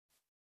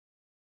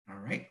All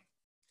right.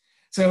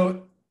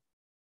 So,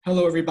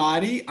 hello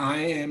everybody. I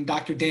am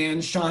Dr. Dan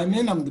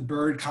Scheinman. I'm the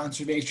Bird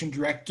Conservation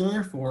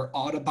Director for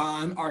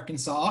Audubon,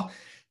 Arkansas,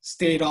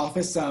 State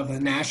Office of the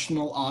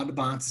National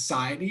Audubon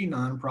Society,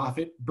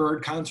 nonprofit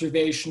bird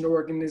conservation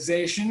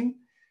organization.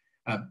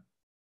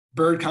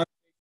 Bird Conservation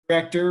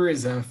Director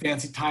is a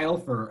fancy title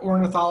for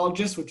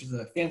ornithologist, which is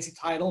a fancy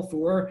title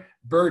for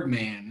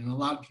birdman. And a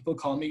lot of people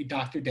call me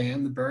Dr.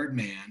 Dan the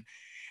Birdman.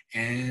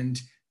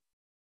 And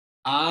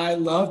I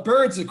love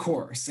birds, of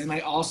course, and I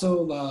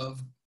also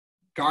love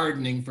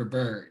gardening for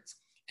birds.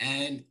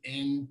 And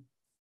in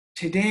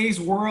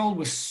today's world,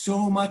 with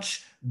so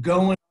much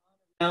going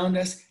on around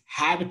us,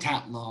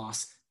 habitat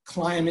loss,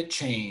 climate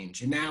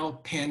change, and now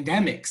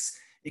pandemics,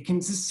 it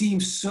can just seem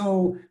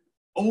so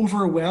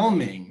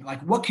overwhelming. Like,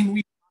 what can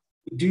we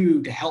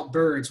do to help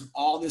birds with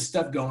all this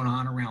stuff going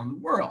on around the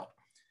world?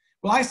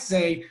 Well, I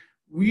say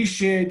we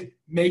should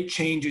make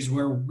changes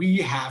where we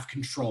have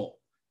control,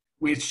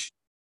 which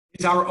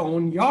is our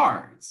own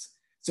yards.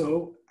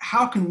 So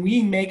how can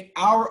we make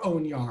our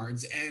own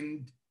yards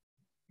and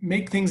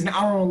make things in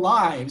our own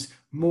lives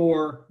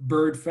more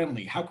bird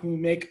friendly? How can we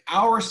make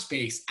our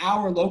space,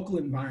 our local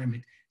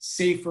environment,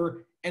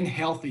 safer and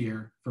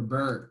healthier for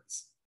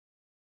birds?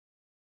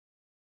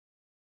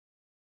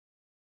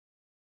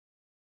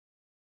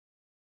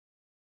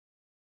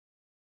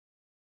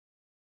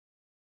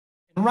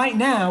 And right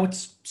now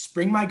it's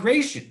spring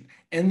migration,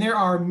 and there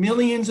are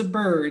millions of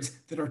birds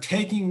that are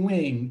taking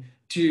wing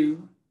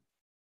to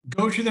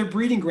go to their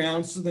breeding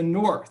grounds to the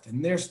north,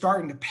 and they're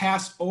starting to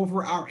pass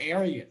over our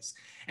areas.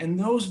 And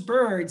those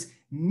birds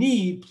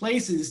need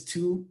places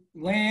to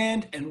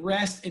land and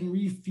rest and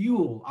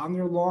refuel on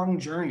their long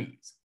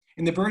journeys.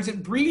 And the birds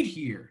that breed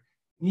here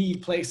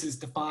need places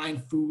to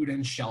find food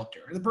and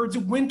shelter. The birds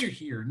that winter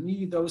here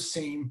need those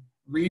same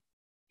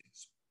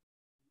resources.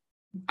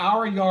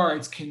 Our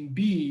yards can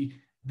be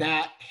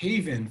that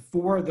haven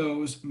for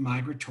those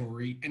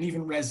migratory and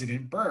even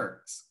resident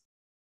birds.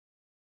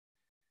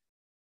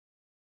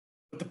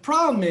 But the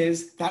problem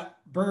is that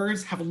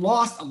birds have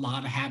lost a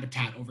lot of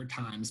habitat over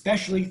time,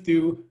 especially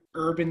through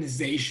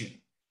urbanization.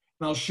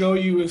 And I'll show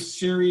you a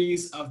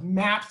series of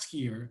maps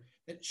here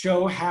that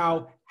show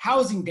how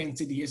housing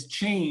density has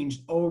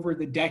changed over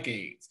the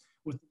decades,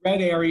 with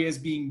red areas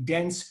being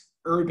dense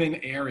urban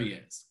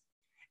areas.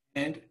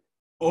 And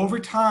over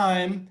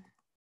time,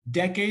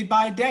 decade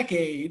by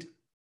decade,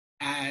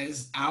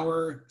 as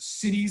our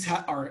cities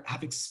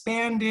have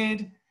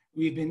expanded,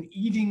 we've been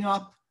eating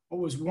up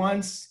what was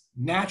once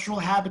natural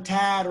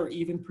habitat or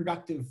even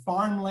productive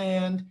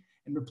farmland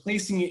and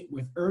replacing it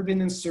with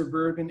urban and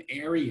suburban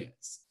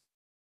areas.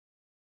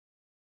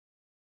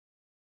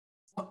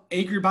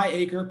 Acre by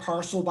acre,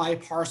 parcel by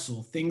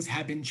parcel, things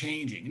have been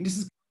changing. And this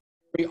is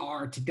where we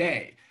are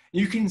today.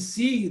 You can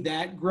see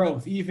that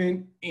growth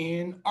even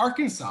in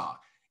Arkansas.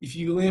 If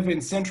you live in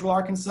central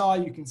Arkansas,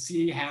 you can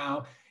see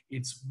how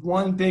it's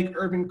one big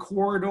urban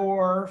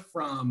corridor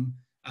from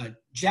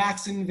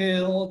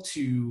Jacksonville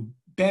to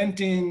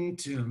Benton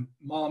to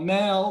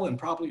Maumelle, and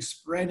probably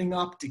spreading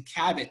up to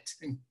Cabot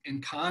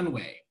and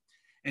Conway.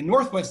 And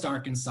Northwest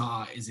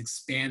Arkansas is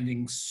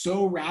expanding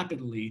so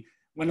rapidly,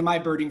 one of my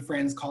birding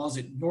friends calls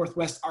it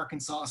Northwest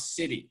Arkansas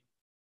City.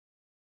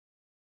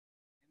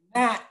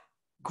 And that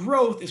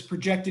growth is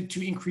projected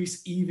to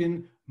increase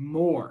even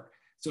more.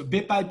 So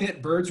bit by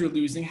bit, birds are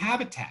losing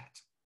habitat.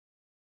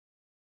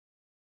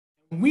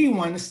 We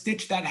want to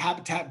stitch that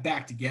habitat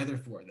back together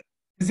for them,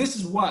 because this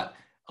is what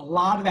a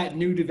lot of that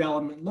new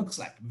development looks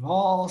like. We've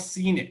all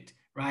seen it,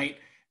 right?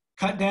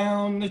 Cut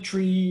down the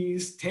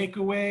trees, take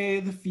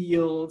away the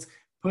fields,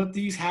 put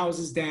these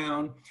houses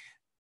down.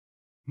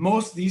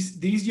 Most of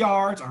these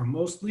yards are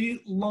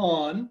mostly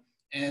lawn,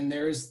 and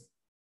there's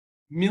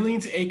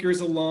millions of acres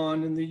of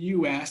lawn in the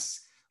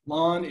US.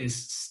 Lawn is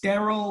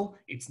sterile,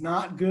 it's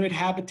not good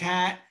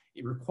habitat,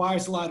 it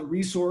requires a lot of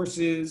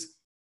resources.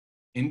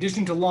 In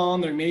addition to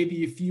lawn, there may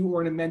be a few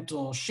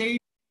ornamental shade,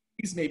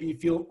 maybe a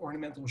few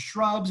ornamental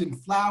shrubs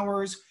and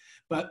flowers,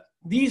 but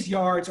these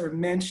yards are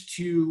meant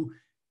to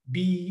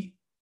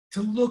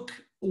look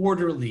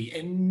orderly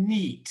and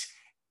neat.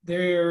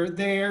 They're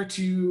there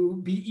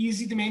to be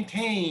easy to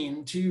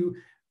maintain, to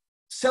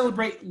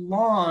celebrate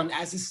lawn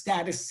as a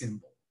status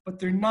symbol, but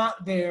they're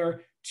not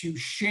there to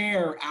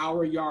share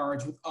our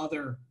yards with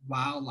other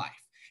wildlife.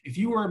 If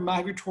you were a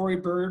migratory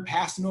bird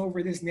passing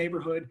over this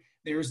neighborhood,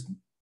 there's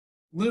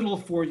little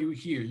for you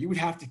here. You would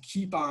have to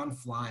keep on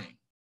flying.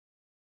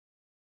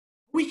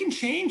 We can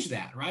change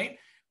that, right?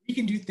 We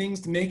can do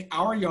things to make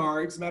our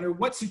yards, no matter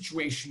what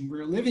situation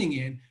we're living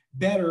in,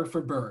 better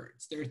for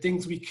birds. There are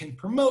things we can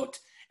promote,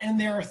 and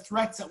there are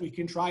threats that we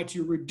can try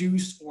to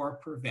reduce or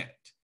prevent.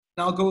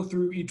 And I'll go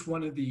through each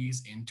one of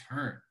these in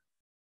turn.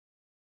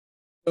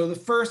 So the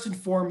first and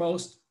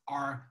foremost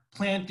are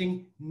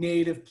planting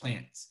native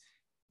plants.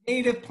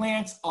 Native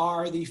plants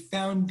are the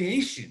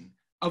foundation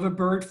of a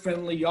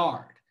bird-friendly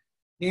yard.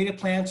 Native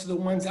plants are the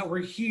ones that were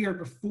here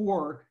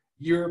before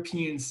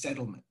European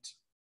settlement.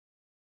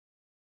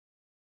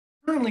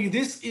 Currently,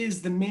 this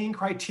is the main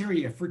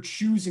criteria for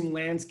choosing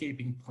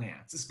landscaping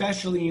plants,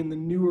 especially in the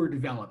newer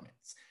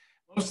developments.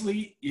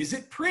 Mostly, is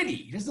it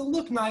pretty? Does it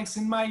look nice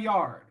in my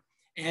yard?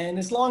 And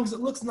as long as it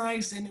looks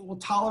nice and it will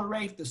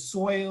tolerate the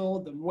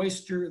soil, the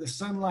moisture, the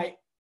sunlight,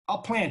 I'll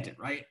plant it,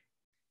 right?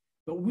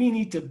 But we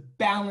need to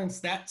balance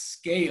that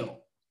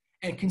scale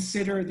and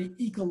consider the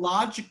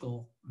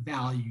ecological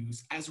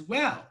values as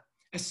well,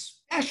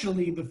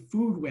 especially the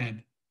food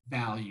web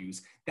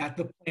values that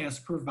the plants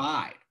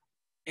provide.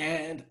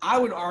 And I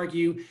would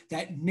argue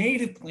that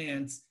native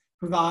plants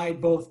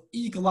provide both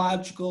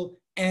ecological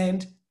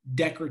and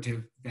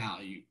decorative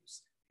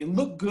values. They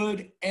look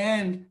good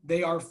and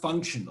they are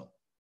functional.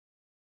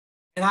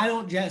 And I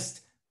don't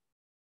just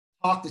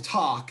talk the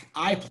talk,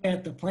 I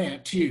plant the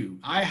plant too.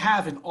 I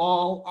have an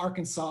all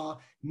Arkansas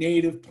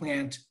native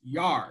plant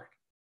yard.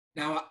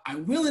 Now, I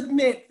will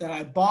admit that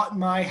I bought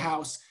my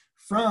house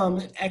from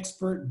an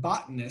expert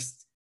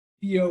botanist,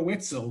 Theo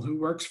Witzel, who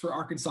works for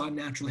Arkansas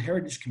Natural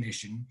Heritage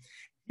Commission.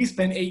 He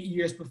spent 8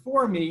 years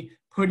before me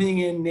putting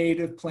in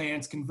native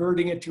plants,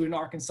 converting it to an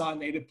Arkansas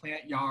native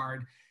plant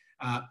yard.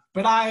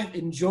 But I've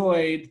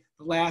enjoyed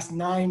the last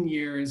 9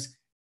 years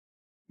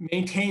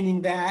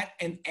maintaining that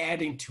and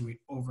adding to it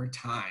over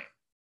time.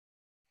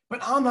 But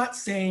I'm not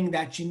saying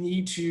that you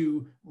need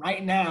to,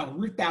 right now,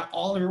 root out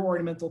all your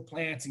ornamental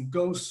plants and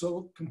go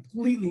so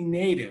completely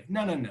native.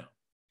 No, no, no.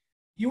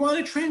 You want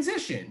to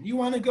transition. You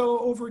want to go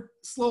over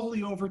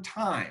slowly over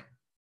time.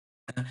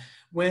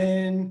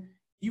 When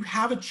you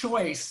have a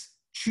choice,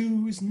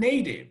 choose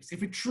natives.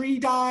 If a tree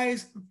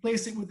dies,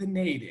 replace it with a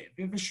native.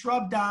 If a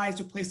shrub dies,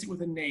 replace it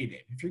with a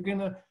native. If you're going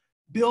to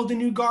build a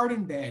new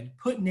garden bed,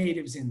 put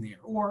natives in there,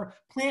 or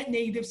plant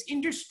natives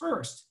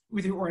interspersed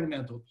with your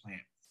ornamental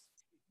plants.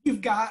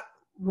 You've got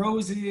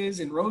roses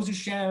and roses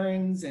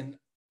Sharons and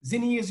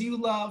zinnias you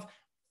love,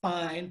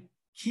 fine,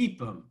 keep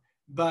them.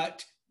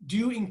 But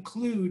do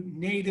include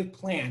native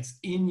plants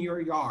in your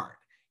yard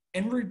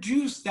and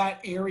reduce that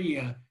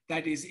area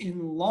that is in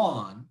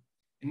lawn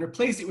and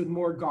replace it with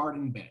more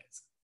garden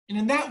beds. And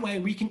in that way,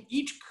 we can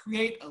each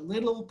create a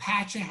little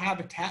patch of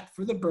habitat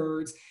for the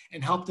birds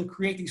and help to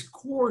create these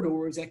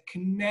corridors that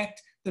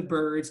connect the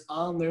birds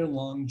on their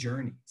long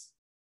journeys.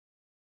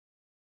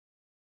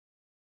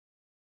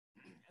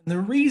 And the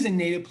reason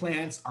native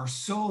plants are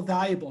so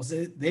valuable is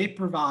that they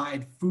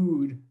provide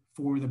food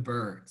for the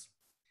birds.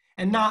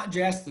 And not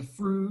just the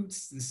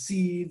fruits, the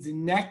seeds,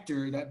 and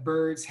nectar that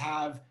birds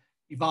have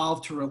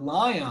evolved to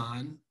rely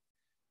on,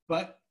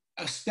 but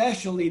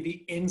especially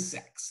the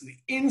insects. The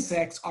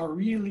insects are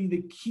really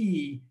the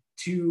key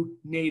to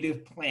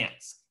native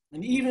plants.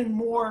 And even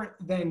more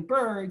than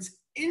birds,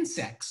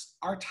 insects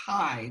are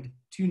tied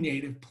to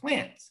native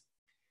plants.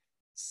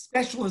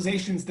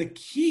 Specialization is the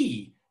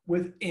key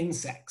with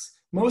insects.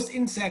 Most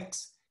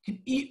insects can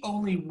eat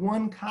only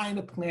one kind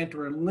of plant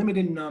or a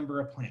limited number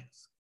of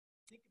plants.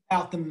 Think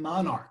about the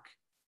monarch.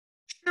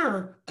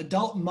 Sure,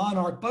 adult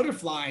monarch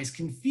butterflies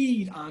can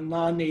feed on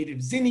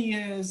non-native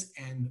zinnias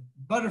and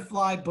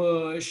butterfly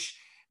bush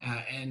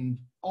and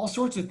all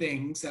sorts of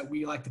things that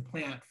we like to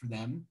plant for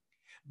them.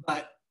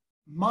 But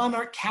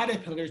monarch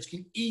caterpillars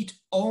can eat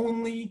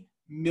only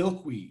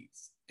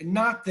milkweeds, and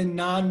not the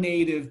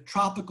non-native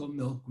tropical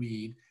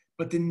milkweed,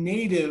 but the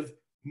native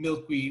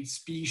milkweed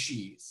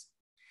species.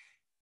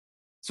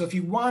 So if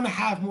you want to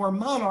have more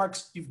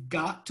monarchs, you've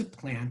got to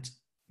plant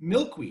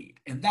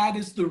milkweed, and that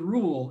is the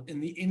rule in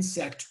the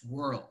insect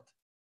world.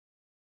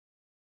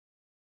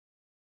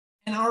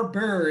 And our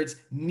birds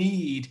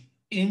need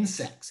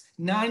insects.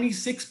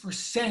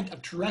 96%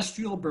 of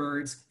terrestrial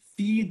birds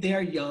feed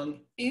their young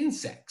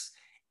insects,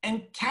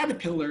 and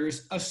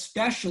caterpillars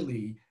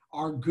especially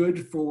are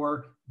good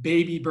for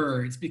baby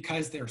birds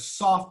because they're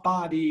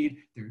soft-bodied,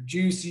 they're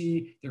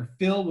juicy, they're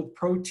filled with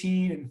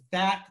protein and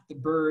fat that the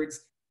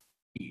birds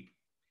eat.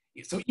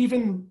 So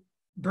even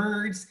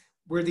birds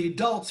where the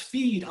adults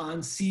feed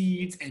on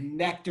seeds and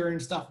nectar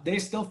and stuff, they're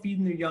still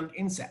feeding their young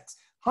insects.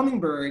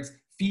 Hummingbirds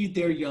feed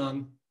their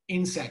young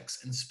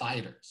insects and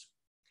spiders.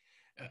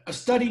 A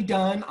study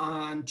done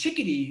on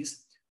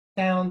chickadees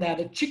found that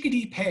a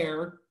chickadee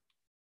pair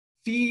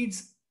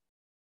feeds,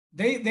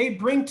 they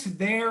bring to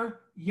their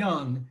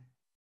young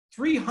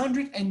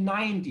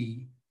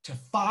 390 to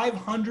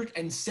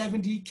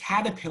 570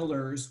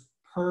 caterpillars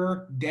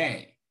per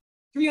day.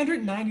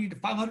 390 to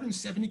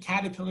 570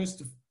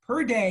 caterpillars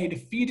per day to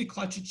feed a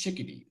clutch of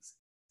chickadees.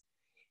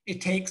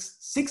 It takes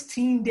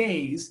 16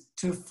 days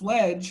to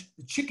fledge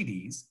the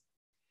chickadees.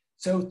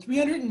 So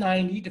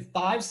 390 to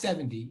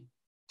 570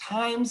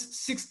 times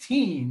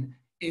 16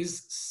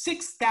 is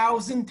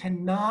 6,000 to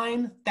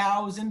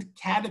 9,000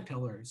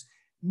 caterpillars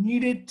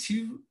needed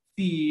to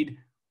feed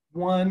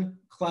one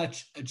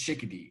clutch of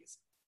chickadees.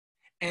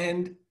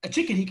 And a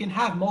chickadee can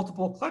have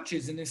multiple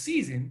clutches in a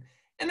season,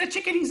 and a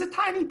chickadee is a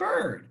tiny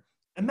bird.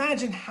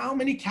 Imagine how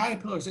many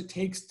caterpillars it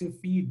takes to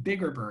feed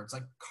bigger birds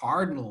like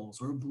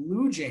cardinals or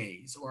blue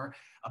jays or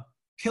a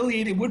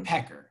pileated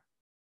woodpecker.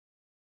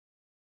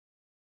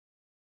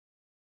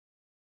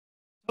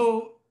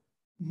 So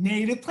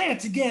native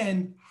plants,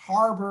 again,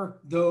 harbor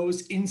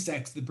those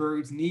insects the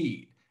birds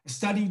need. A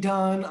study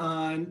done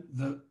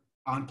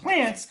on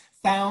plants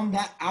found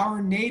that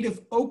our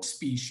native oak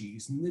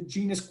species in the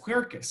genus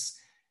Quercus,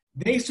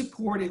 they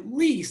support at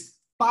least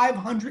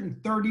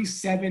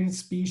 537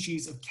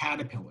 species of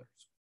caterpillars,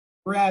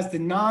 whereas the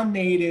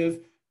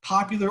non-native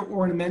popular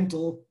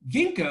ornamental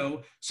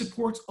ginkgo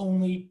supports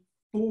only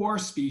 4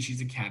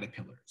 species of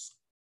caterpillars.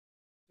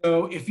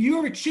 So if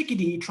you're a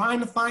chickadee trying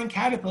to find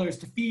caterpillars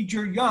to feed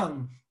your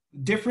young, the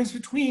difference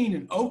between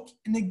an oak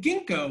and a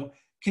ginkgo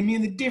can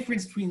mean the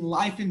difference between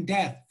life and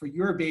death for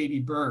your baby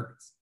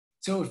birds.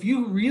 So if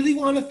you really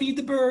want to feed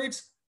the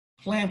birds,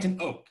 plant an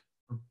oak,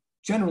 or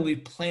generally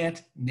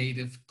plant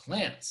native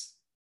plants.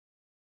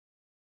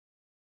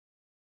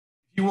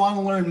 If you want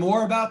to learn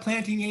more about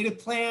planting native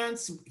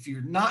plants, if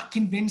you're not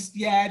convinced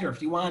yet, or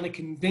if you want to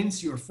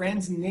convince your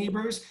friends and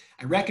neighbors,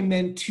 I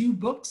recommend 2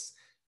 books.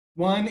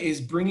 One is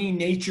Bringing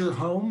Nature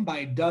Home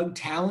by Doug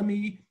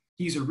Tallamy.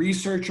 He's a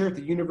researcher at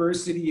the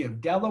University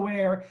of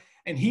Delaware,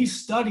 and he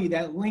studied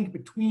that link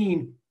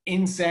between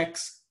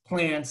insects,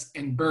 plants,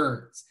 and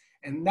birds.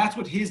 And that's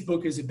what his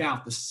book is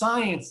about, the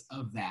science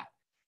of that,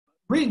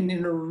 written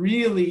in a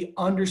really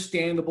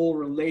understandable,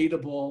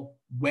 relatable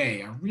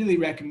way. I really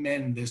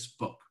recommend this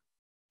book.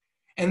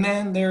 And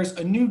then there's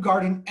A New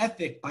Garden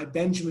Ethic by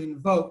Benjamin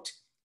Vogt.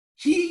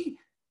 He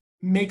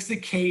makes the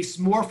case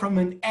more from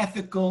an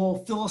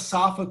ethical,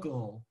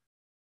 philosophical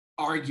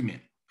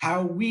argument,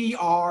 how we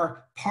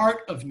are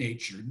part of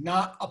nature,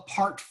 not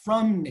apart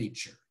from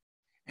nature.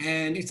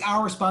 And it's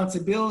our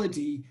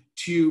responsibility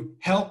to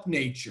help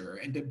nature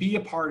and to be a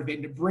part of it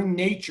and to bring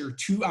nature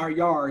to our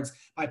yards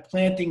by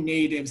planting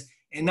natives,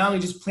 and not only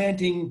just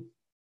planting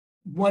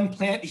one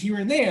plant here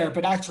and there,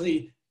 but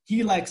actually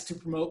he likes to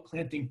promote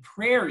planting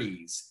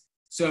prairies,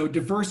 so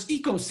diverse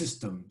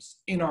ecosystems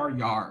in our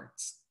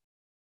yards.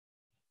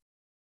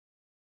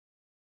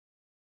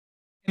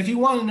 If you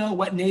want to know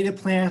what native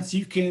plants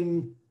you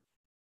can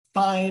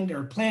find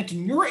or plant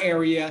in your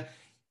area,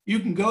 you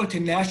can go to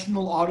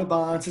National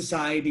Audubon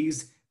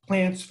Society's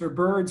Plants for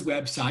Birds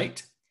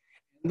website.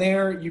 And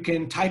there you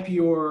can type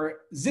your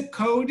zip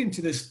code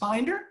into this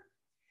finder,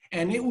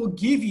 and it will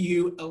give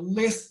you a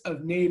list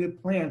of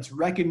native plants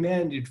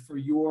recommended for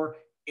your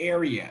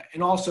area,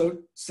 and also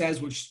says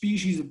which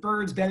species of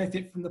birds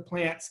benefit from the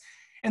plants.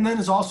 And then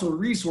there's also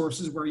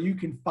resources where you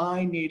can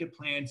find native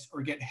plants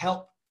or get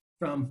help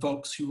from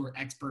folks who are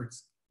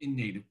experts in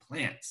native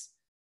plants.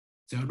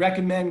 So I'd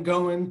recommend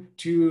going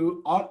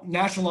to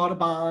National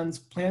Audubon's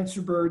Plants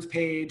for Birds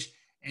page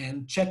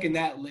and checking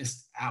that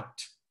list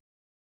out.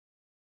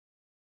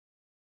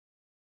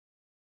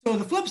 So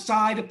the flip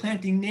side of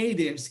planting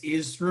natives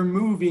is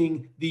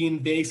removing the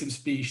invasive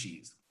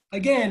species.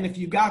 Again, if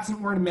you've got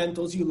some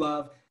ornamentals you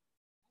love,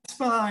 that's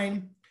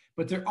fine,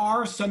 but there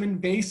are some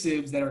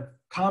invasives that are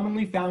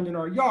commonly found in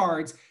our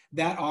yards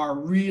that are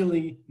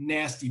really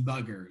nasty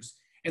buggers.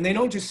 And they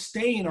don't just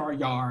stay in our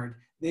yard,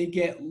 they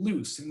get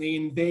loose and they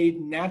invade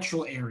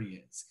natural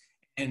areas.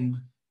 And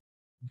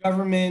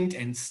government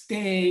and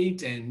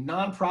state and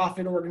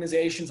nonprofit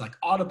organizations like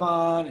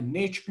Audubon and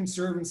Nature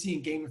Conservancy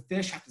and Game and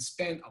Fish have to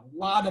spend a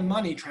lot of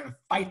money trying to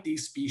fight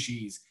these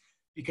species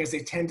because they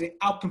tend to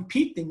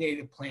outcompete the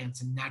native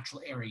plants in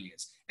natural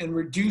areas and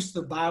reduce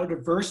the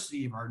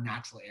biodiversity of our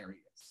natural areas.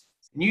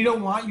 And you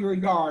don't want your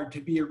yard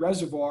to be a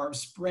reservoir of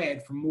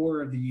spread for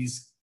more of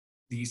these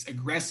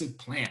aggressive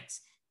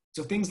plants.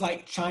 So things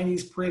like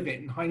Chinese privet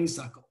and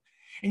honeysuckle.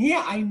 And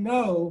yeah, I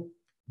know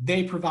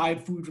they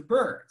provide food for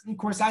birds. And of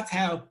course, that's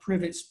how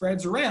privet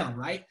spreads around,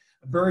 right?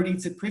 A bird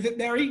eats a privet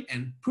berry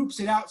and poops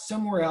it out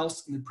somewhere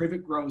else, and the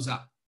privet grows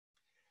up.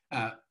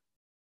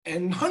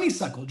 And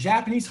honeysuckle,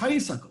 Japanese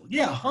honeysuckle.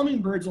 Yeah,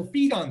 hummingbirds will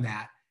feed on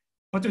that.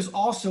 But there's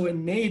also a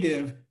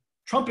native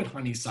trumpet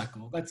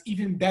honeysuckle that's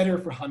even better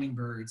for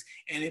hummingbirds,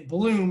 and it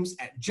blooms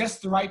at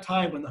just the right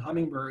time when the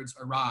hummingbirds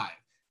arrive.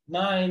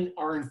 Mine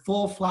are in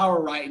full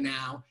flower right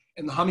now,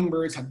 and the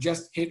hummingbirds have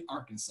just hit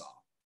Arkansas.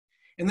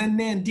 And then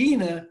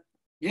Nandina,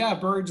 yeah,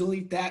 birds will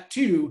eat that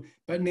too,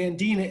 but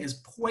Nandina is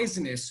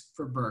poisonous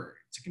for birds.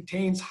 It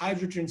contains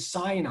hydrogen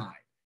cyanide.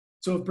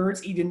 So if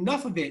birds eat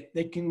enough of it,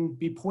 they can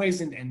be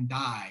poisoned and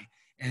die.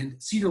 And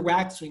cedar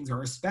waxwings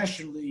are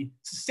especially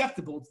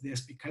susceptible to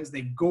this because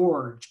they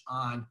gorge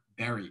on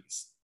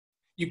berries.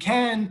 You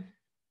can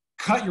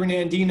cut your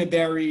Nandina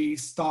berry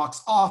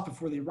stalks off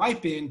before they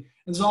ripen. And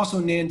there's also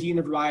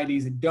Nandina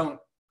varieties that don't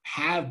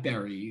have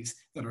berries,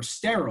 that are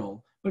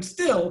sterile, but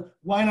still,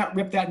 why not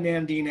rip that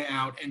Nandina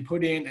out and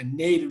put in a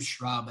native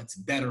shrub that's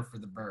better for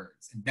the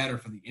birds and better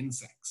for the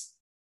insects?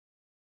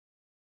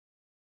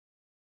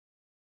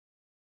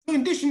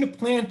 In addition to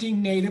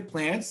planting native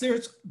plants,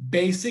 there's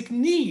basic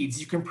needs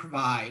you can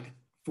provide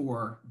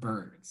for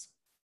birds.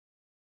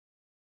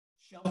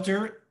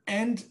 Shelter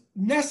and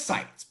nest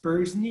sites.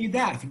 Birds need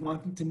that if you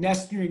want them to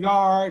nest in your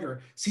yard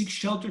or seek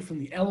shelter from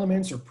the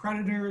elements or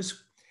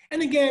predators.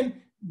 And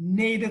again,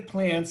 native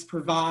plants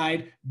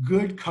provide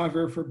good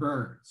cover for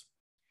birds.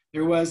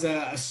 There was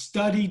a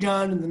study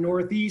done in the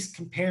Northeast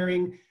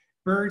comparing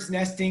birds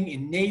nesting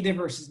in native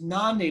versus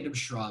non-native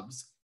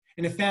shrubs.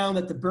 And it found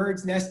that the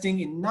birds nesting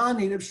in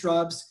non-native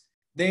shrubs,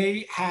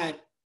 they had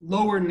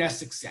lower nest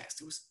success.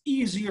 It was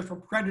easier for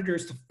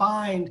predators to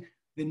find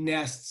the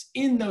nests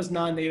in those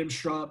non-native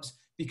shrubs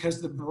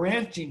because the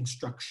branching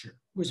structure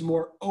was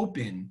more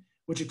open,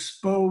 which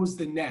exposed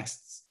the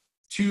nests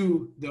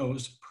to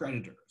those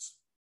predators.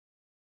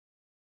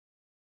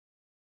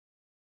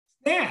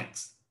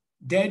 Snags,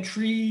 dead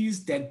trees,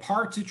 dead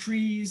parts of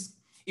trees.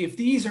 If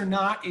these are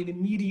not an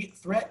immediate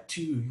threat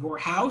to your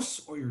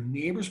house or your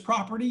neighbor's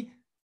property,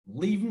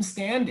 leave them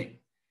standing.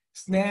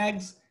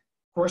 Snags,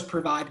 of course,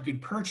 provide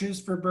good perches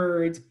for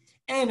birds,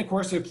 and of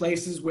course, they're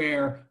places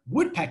where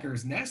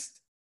woodpeckers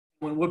nest.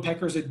 When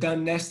woodpeckers are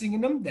done nesting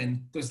in them,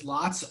 then there's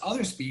lots of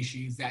other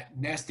species that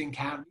nest in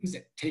cavities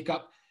that take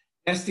up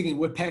nesting in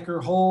woodpecker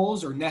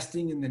holes or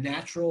nesting in the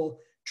natural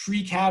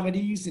tree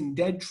cavities in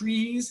dead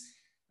trees.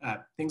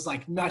 Things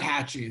like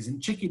nuthatches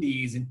and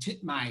chickadees and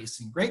titmice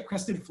and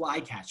great-crested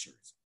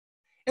flycatchers.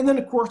 And then,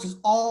 of course, there's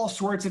all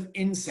sorts of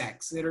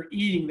insects that are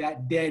eating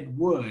that dead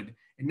wood,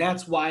 and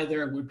that's why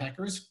there are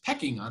woodpeckers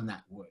pecking on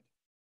that wood.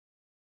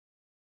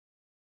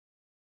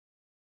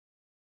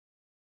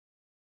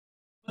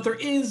 But there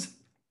is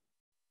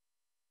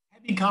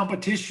heavy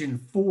competition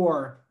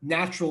for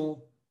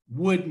natural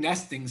wood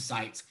nesting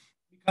sites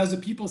because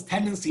of people's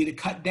tendency to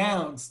cut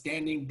down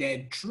standing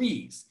dead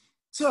trees.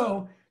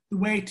 So the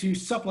way to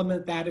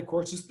supplement that, of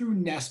course, is through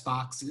nest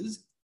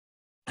boxes.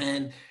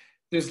 And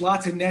there's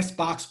lots of nest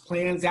box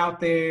plans out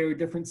there,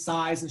 different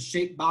size and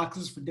shape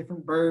boxes for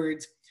different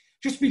birds.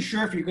 Just be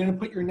sure if you're going to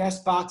put your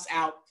nest box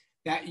out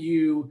that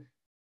you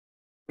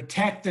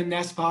protect the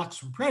nest box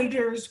from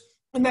predators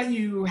and that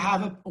you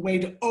have a way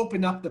to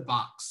open up the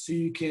box so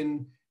you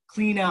can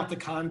clean out the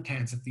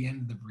contents at the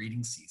end of the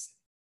breeding season.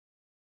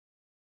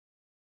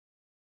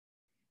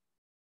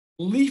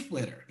 Leaf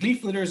litter.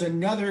 Leaf litter is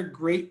another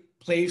great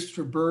place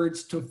for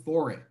birds to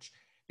forage.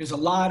 There's a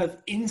lot of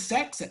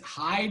insects that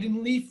hide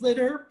in leaf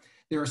litter.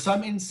 There are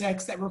some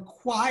insects that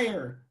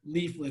require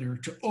leaf litter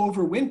to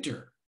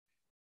overwinter.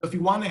 If you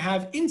want to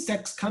have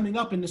insects coming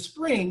up in the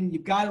spring,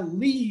 you've got to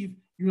leave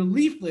your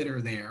leaf litter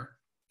there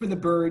for the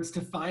birds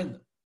to find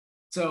them.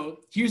 So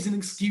here's an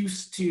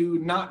excuse to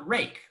not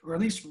rake, or at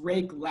least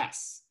rake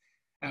less.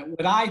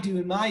 What I do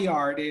in my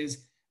yard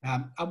is,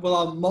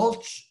 I'll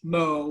mulch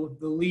mow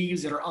the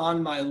leaves that are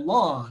on my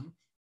lawn,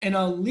 and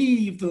I'll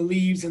leave the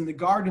leaves in the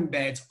garden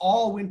beds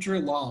all winter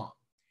long.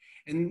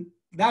 And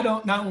that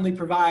not only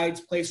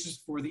provides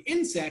places for the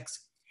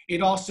insects,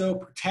 it also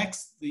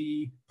protects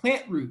the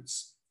plant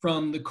roots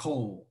from the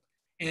cold.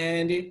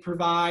 And it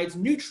provides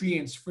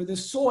nutrients for the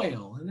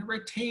soil, and it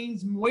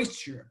retains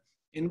moisture,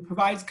 and it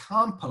provides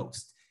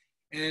compost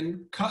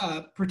and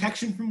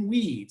protection from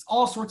weeds,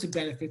 all sorts of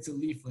benefits of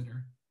leaf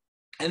litter.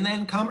 And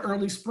then come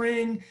early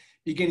spring,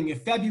 beginning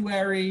of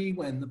February,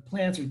 when the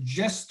plants are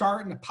just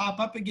starting to pop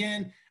up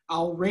again,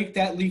 I'll rake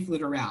that leaf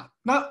litter out.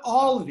 Not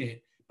all of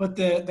it, but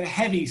the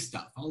heavy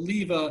stuff. I'll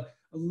leave a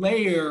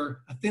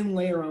thin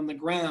layer on the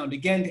ground,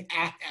 again, to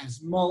act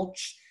as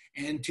mulch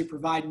and to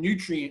provide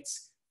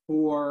nutrients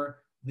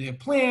for the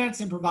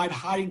plants and provide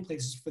hiding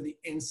places for the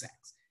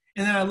insects.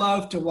 And then I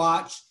love to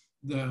watch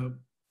the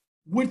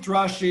wood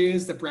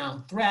thrushes, the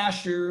brown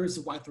thrashers,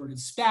 the white-throated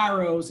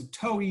sparrows, the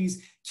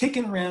toadies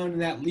kicking around in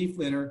that leaf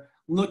litter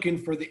looking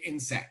for the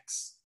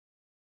insects.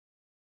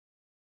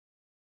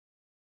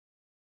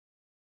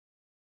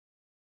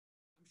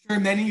 I'm sure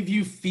many of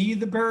you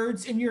feed the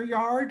birds in your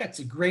yard. That's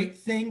a great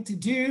thing to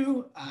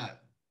do. Of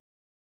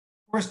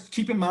course,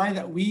 keep in mind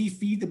that we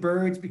feed the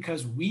birds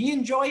because we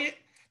enjoy it,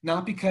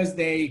 not because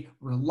they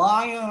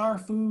rely on our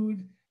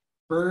food.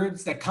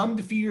 Birds that come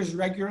to feeders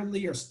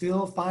regularly are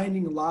still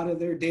finding a lot of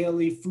their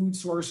daily food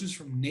sources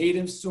from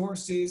native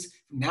sources,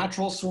 from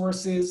natural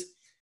sources.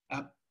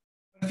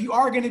 If you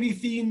are going to be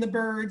feeding the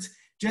birds,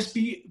 just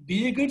be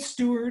a good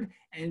steward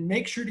and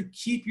make sure to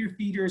keep your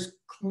feeders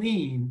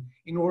clean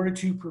in order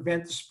to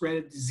prevent the spread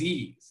of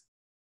disease.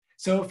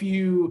 So if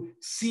you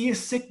see a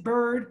sick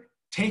bird,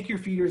 take your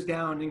feeders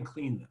down and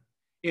clean them.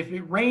 If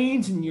it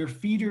rains and your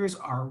feeders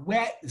are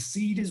wet, the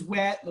seed is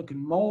wet, looking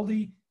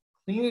moldy,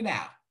 clean it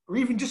out. Or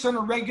even just on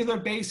a regular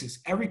basis,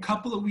 every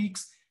couple of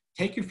weeks,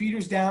 take your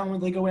feeders down when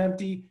they go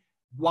empty,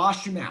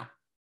 wash them out.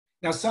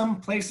 Now,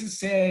 some places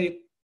say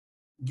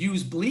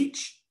use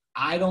bleach.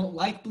 I don't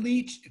like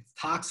bleach. It's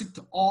toxic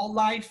to all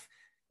life.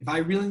 If I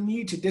really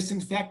need to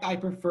disinfect, I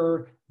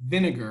prefer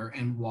vinegar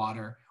and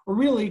water, or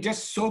really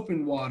just soap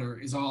and water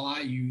is all I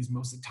use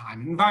most of the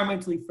time.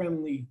 Environmentally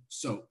friendly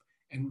soap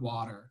and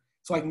water.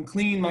 So I can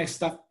clean my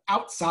stuff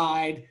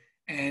outside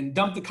and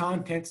dump the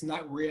contents and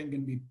not worry I'm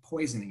going to be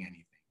poisoning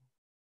anything.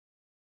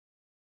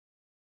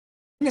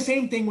 And the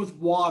same thing with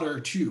water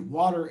too.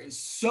 Water is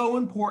so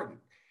important,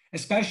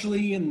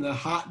 especially in the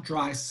hot,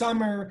 dry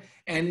summer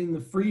and in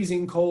the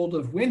freezing cold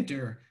of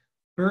winter.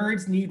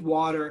 Birds need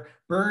water.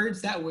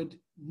 Birds that would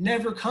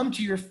never come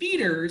to your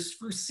feeders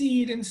for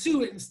seed and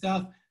suet and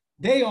stuff,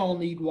 they all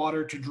need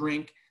water to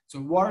drink. So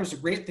water is a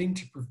great thing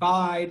to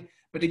provide.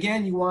 But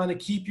again, you want to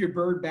keep your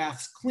bird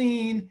baths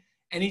clean.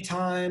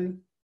 Anytime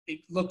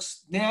it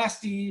looks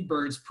nasty,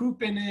 birds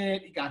poop in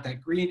it, you got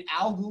that green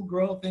algal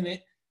growth in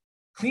it,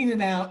 clean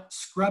it out,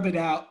 scrub it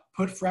out,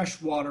 put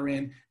fresh water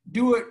in.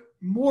 Do it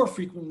more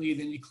frequently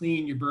than you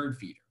clean your bird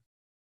feeder.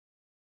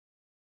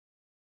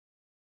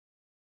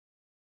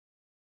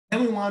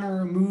 Then we want to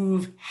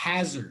remove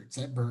hazards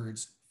that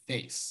birds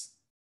face.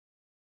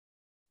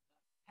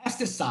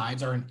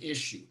 Pesticides are an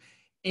issue.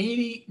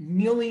 80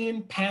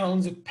 million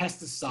pounds of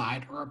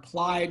pesticide are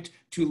applied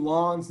to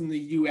lawns in the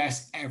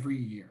US every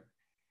year.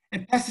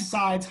 And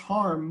pesticides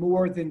harm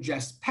more than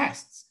just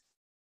pests.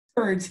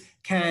 Birds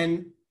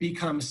can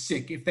become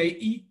sick if they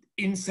eat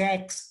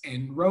insects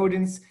and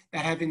rodents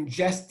that have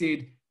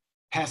ingested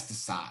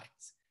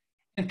pesticides.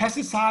 And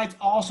pesticides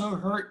also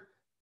hurt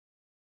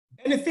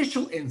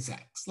beneficial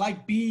insects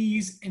like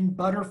bees and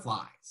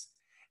butterflies.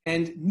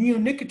 And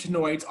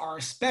neonicotinoids are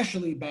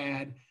especially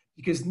bad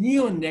because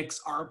neonics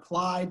are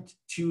applied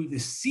to the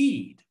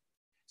seed.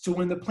 So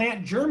when the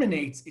plant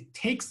germinates, it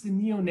takes the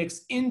neonics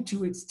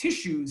into its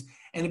tissues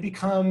and it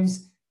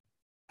becomes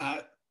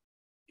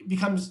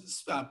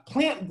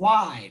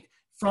plant-wide,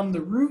 from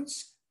the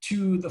roots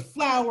to the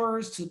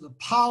flowers to the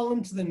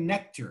pollen to the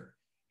nectar.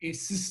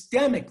 It's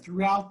systemic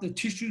throughout the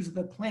tissues of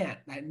the plant,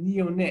 that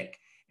neonic,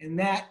 and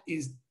that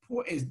is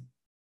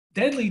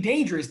deadly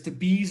dangerous to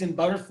bees and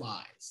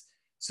butterflies.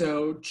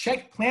 So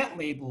check plant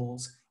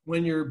labels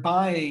when you're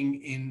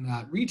buying in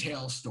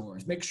retail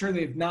stores. Make sure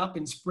they've not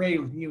been sprayed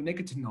with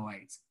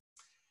neonicotinoids.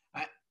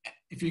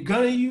 If you're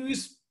going to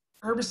use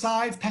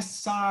herbicides,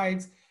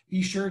 pesticides,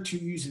 be sure to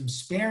use them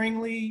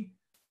sparingly,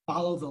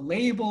 follow the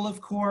label,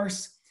 of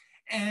course,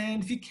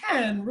 and if you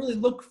can, really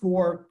look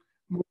for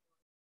more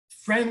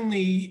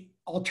friendly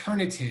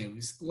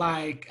alternatives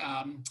like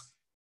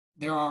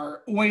there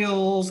are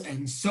oils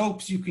and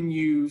soaps you can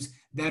use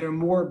that are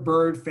more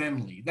bird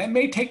friendly. That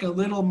may take a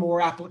little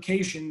more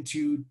application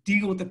to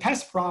deal with the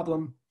pest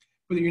problem,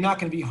 but you're not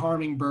going to be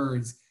harming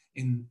birds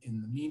in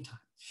the meantime.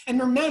 And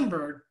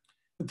remember,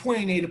 the point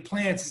of native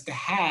plants is to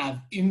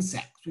have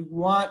insects. We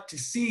want to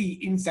see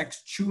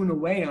insects chewing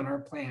away on our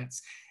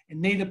plants,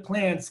 and native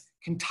plants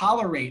can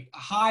tolerate a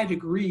high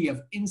degree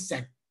of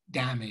insect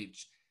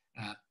damage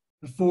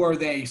before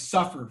they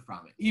suffer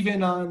from it.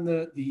 Even on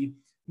the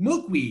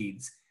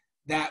milkweeds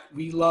that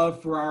we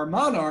love for our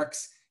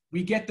monarchs,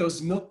 we get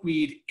those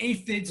milkweed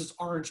aphids, those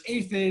orange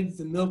aphids,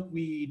 the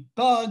milkweed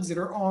bugs that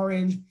are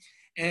orange,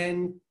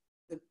 and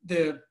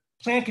the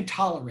plant can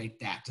tolerate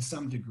that to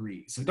some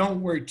degree. So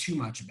don't worry too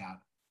much about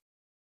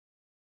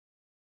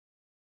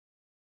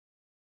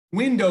it.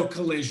 Window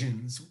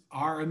collisions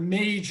are a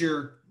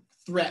major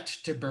threat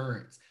to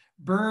birds.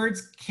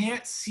 Birds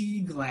can't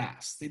see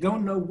glass. They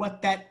don't know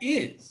what that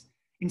is.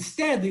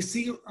 Instead, they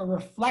see a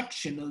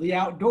reflection of the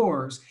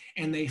outdoors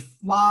and they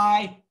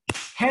fly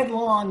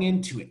headlong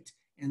into it.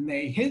 And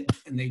they hit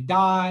and they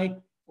die,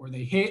 or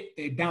they hit,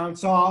 they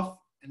bounce off,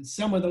 and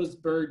some of those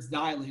birds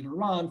die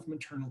later on from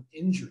internal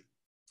injury.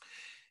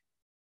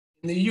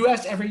 In the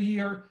US every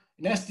year,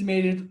 an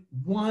estimated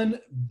 1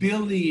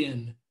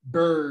 billion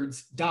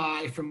birds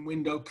die from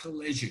window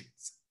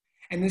collisions.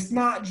 And it's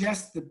not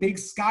just the big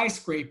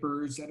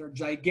skyscrapers that are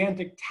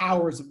gigantic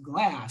towers of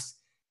glass.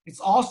 It's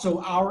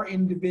also our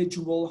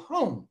individual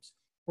homes,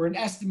 where an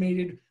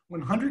estimated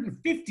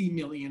 150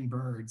 million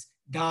birds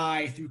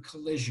die through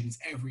collisions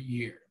every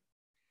year.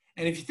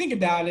 And if you think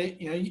about it,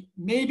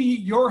 maybe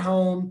your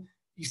home,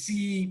 you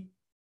see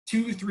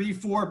 2, 3,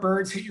 4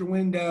 birds hit your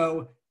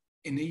window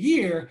in a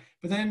year,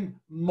 but then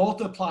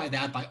multiply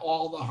that by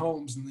all the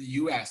homes in the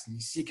US, and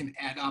you see it can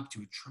add up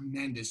to a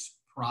tremendous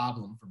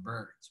problem for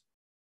birds.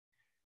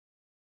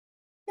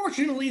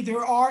 Fortunately,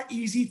 there are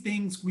easy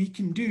things we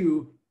can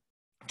do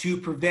to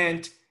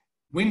prevent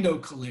window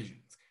collisions.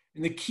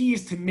 And the key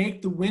is to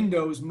make the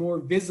windows more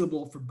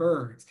visible for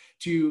birds,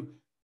 to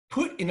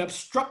put an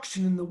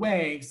obstruction in the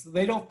way so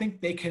they don't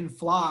think they can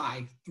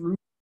fly through.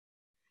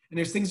 And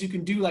there's things you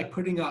can do like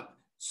putting up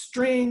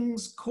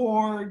strings,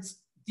 cords,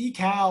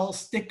 decals,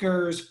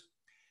 stickers.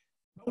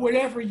 But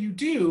whatever you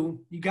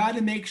do, you got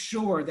to make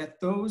sure that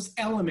those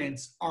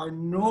elements are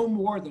no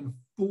more than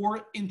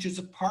 4 inches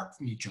apart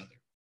from each other.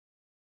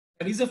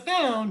 Studies have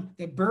found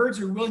that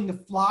birds are willing to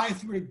fly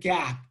through a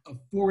gap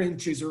of 4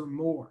 inches or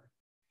more.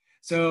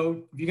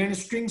 So if you're going to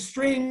string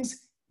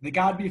strings, they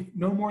got to be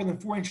no more than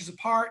 4 inches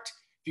apart.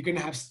 If you're going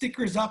to have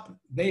stickers up,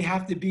 they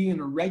have to be in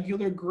a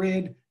regular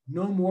grid,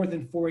 no more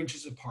than 4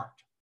 inches apart.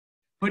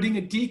 Putting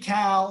a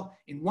decal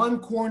in one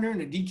corner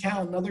and a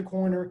decal in another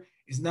corner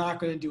is not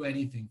going to do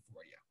anything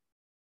for you.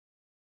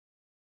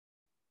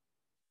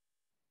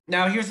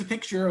 Now here's a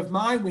picture of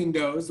my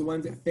windows, the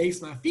ones that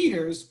face my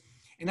feeders,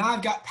 and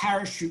I've got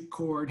parachute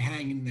cord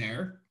hanging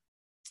there.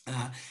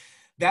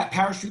 That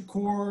parachute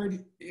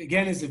cord,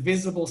 again, is a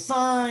visible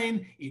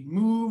sign. It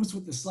moves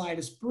with the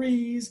slightest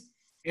breeze.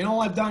 And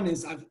all I've done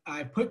is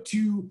I've put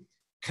 2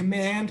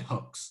 command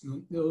hooks,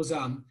 those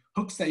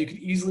hooks that you can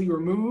easily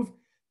remove.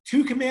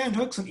 2 command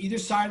hooks on either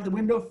side of the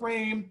window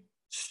frame,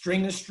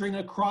 string a string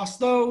across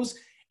those,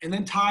 and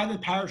then tie the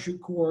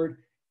parachute cord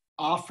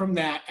off from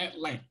that at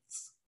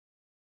lengths.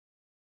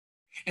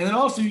 And then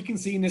also you can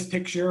see in this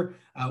picture,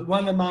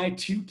 one of my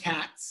 2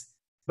 cats,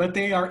 but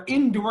they are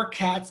indoor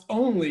cats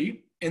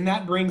only. And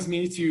that brings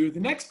me to the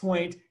next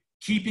point,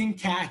 keeping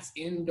cats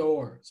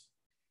indoors.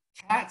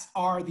 Cats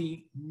are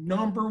the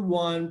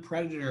 #1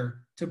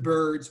 predator to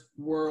birds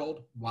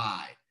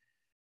worldwide.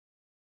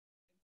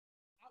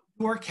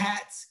 Outdoor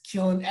cats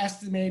kill an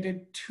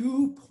estimated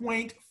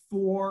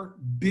 2.4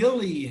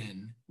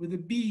 billion, with a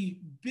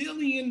B,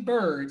 billion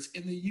birds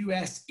in the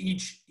US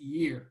each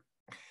year.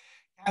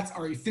 Cats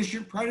are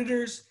efficient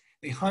predators.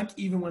 They hunt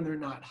even when they're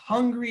not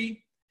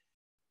hungry.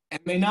 And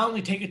they not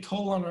only take a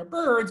toll on our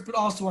birds, but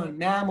also on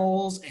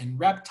mammals and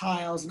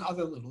reptiles and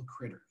other little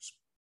critters.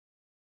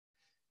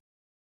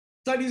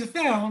 Studies have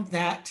found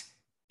that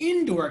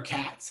indoor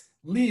cats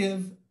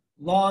live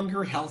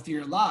longer,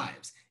 healthier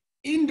lives.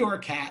 Indoor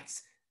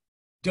cats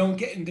don't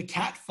get into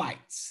cat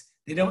fights.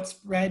 They don't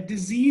spread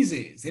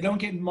diseases. They don't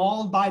get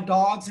mauled by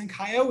dogs and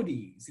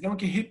coyotes. They don't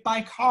get hit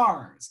by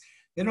cars.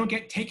 They don't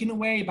get taken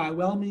away by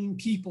well-meaning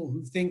people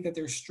who think that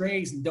they're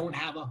strays and don't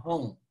have a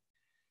home.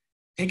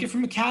 Take it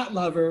from a cat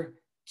lover,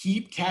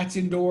 keep cats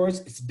indoors.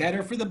 It's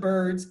better for the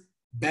birds,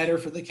 better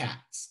for the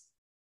cats.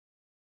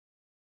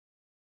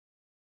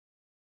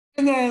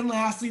 And then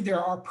lastly,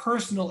 there are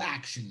personal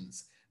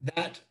actions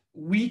that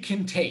we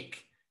can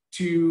take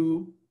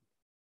to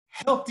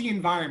help the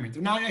environment.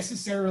 They're not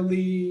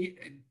necessarily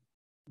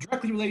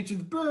directly related to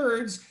the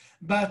birds,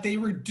 but they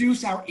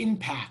reduce our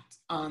impact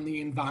on the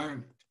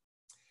environment.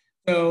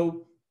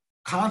 So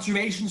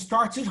conservation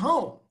starts at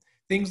home.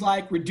 Things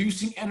like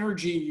reducing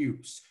energy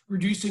use,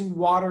 reducing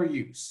water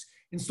use,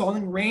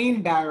 installing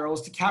rain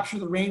barrels to capture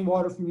the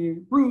rainwater from your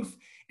roof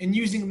and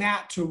using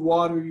that to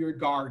water your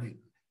garden.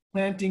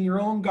 Planting your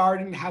own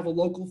garden, have a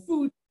local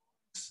food,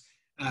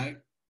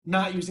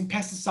 not using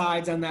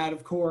pesticides on that,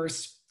 of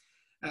course.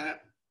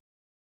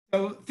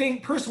 So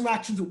think personal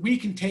actions that we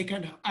can take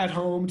at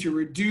home to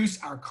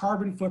reduce our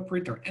carbon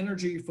footprint, our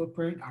energy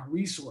footprint, our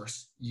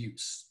resource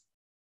use.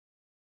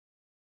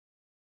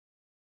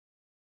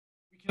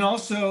 We can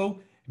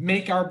also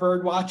make our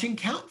bird watching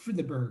count for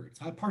the birds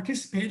by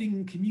participating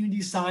in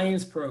community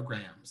science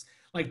programs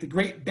like the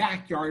Great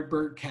Backyard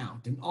Bird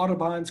Count and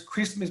Audubon's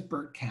Christmas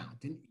Bird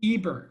Count and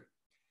eBird.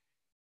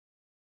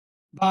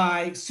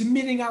 By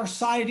submitting our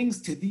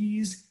sightings to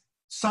these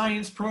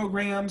science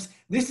programs,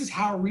 this is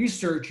how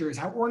researchers,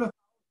 how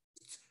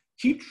ornithologists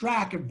keep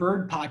track of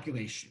bird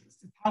populations.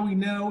 It's how we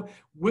know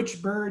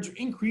which birds are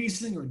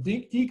increasing or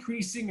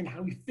decreasing and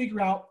how we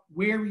figure out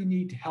where we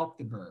need to help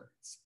the birds.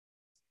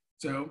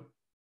 So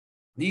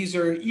these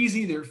are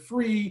easy, they're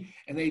free,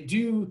 and they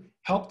do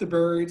help the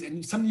birds,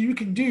 and something you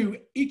can do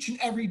each and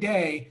every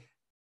day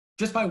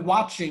just by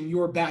watching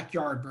your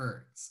backyard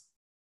birds.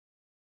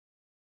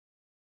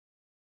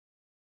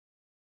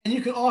 And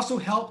you can also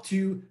help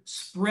to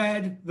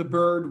spread the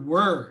bird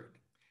word.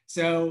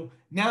 So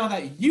now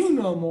that you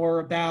know more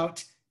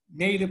about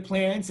native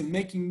plants and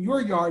making your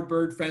yard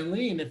bird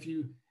friendly, and if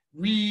you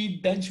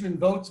read Benjamin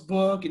Vogt's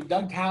book and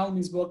Doug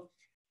Tallamy's book,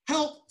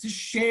 help to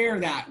share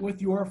that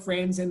with your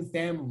friends and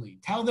family.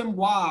 Tell them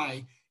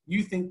why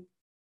you think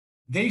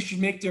they should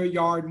make their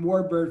yard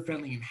more bird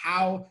friendly and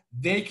how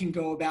they can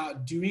go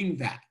about doing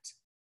that.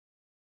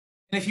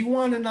 And if you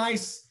want a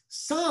nice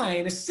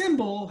sign, a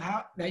symbol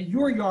that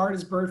your yard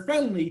is bird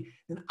friendly,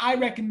 then I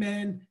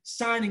recommend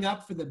signing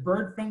up for the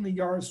Bird Friendly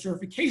Yard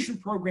Certification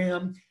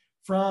Program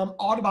from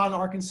Audubon,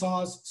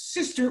 Arkansas's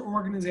sister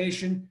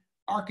organization,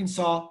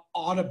 Arkansas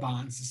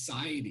Audubon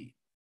Society.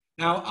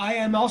 Now, I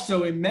am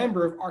also a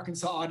member of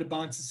Arkansas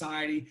Audubon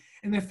Society,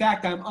 and in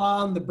fact, I'm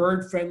on the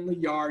Bird Friendly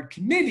Yard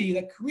Committee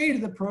that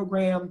created the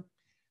program.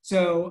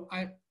 So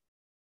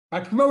by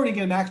promoting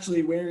it, I'm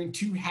actually wearing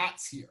 2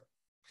 hats here.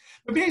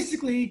 But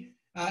basically,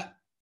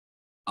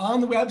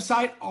 on the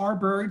website,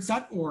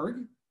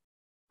 ourbirds.org,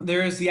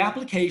 there's the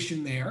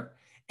application there,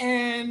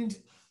 and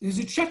there's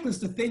a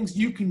checklist of things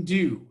you can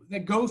do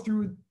that go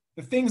through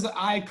the things that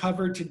I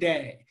covered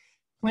today.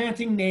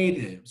 Planting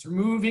natives,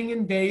 removing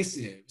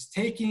invasives,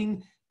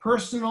 taking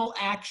personal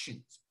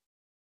actions.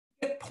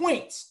 Get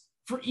points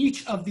for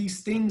each of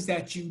these things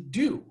that you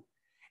do.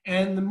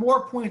 And the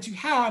more points you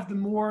have, the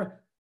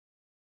more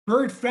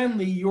bird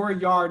friendly your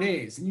yard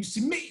is. And you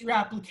submit your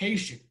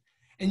application,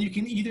 and you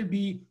can either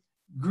be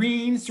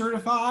green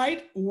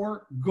certified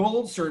or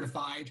gold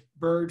certified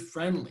bird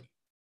friendly.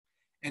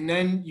 And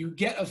then you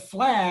get a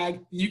flag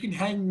that you can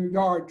hang in your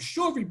yard to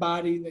show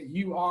everybody that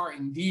you are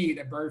indeed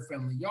a bird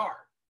friendly yard.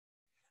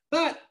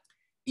 But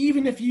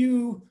even if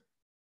you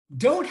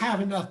don't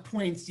have enough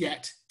points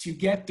yet to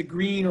get the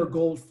green or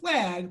gold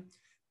flag,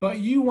 but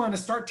you want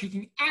to start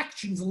taking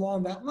actions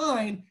along that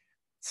line,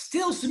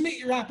 still submit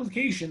your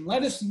application.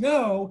 Let us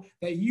know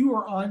that you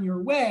are on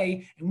your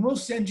way, and we'll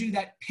send you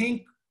that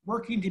pink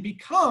working to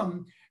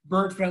become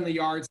bird-friendly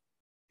yards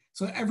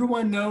so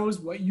everyone knows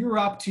what you're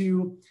up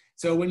to.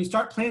 So when you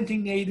start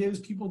planting natives,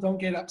 people don't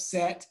get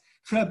upset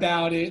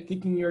about it,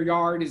 thinking your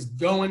yard is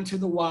going to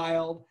the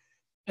wild,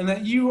 and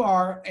that you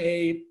are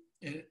a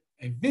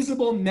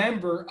visible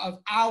member of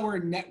our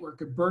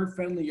network of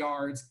bird-friendly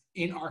yards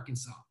in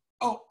Arkansas.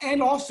 Oh,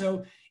 and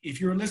also,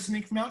 if you're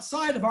listening from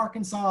outside of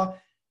Arkansas,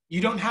 You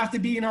don't have to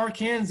be an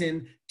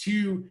Arkansan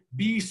to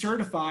be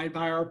certified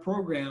by our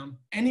program.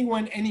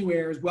 Anyone,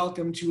 anywhere is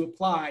welcome to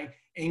apply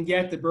and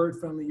get the Bird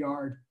Friendly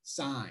Yard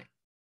sign.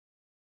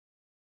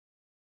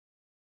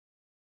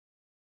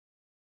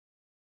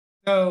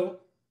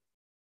 So,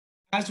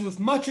 as with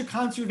much of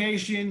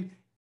conservation,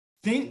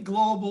 think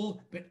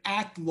global, but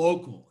act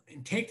local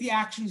and take the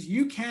actions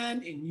you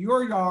can in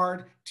your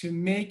yard to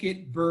make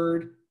it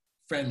bird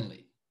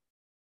friendly.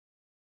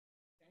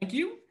 Thank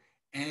you.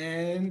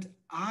 And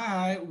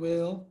I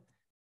will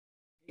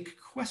take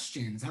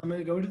questions. I'm going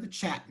to go to the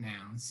chat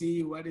now and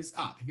see what is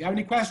up. If you have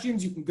any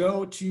questions, you can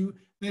go to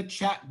the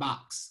chat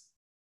box.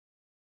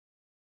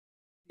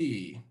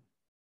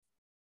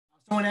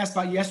 Someone asked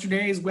about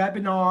yesterday's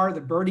webinar,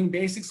 the Birding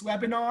Basics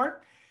webinar.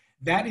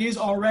 That is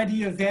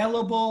already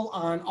available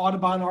on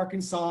Audubon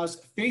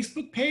Arkansas's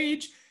Facebook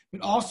page,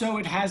 but also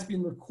it has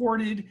been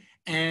recorded.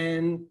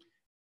 And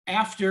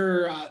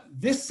after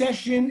this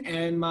session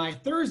and my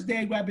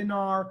Thursday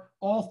webinar,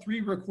 all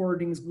 3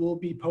 recordings will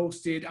be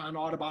posted on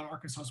Audubon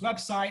Arkansas's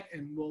website,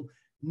 and we'll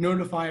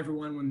notify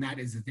everyone when that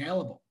is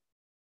available.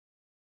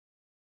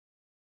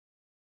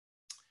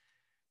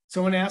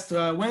 Someone asked,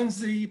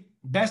 when's the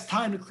best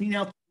time to clean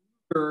out the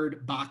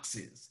bird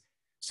boxes?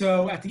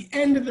 So at the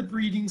end of the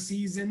breeding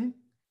season,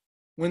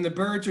 when the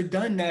birds are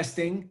done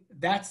nesting,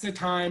 that's the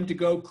time to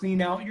go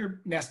clean out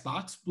your nest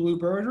box,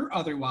 bluebird or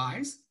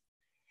otherwise.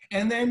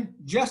 And then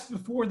just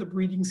before the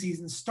breeding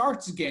season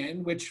starts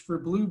again, which for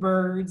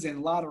bluebirds and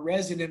a lot of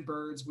resident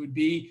birds would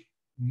be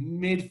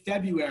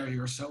mid-February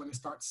or so, when they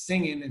start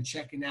singing and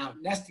checking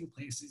out nesting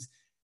places,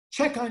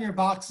 check on your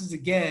boxes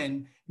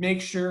again,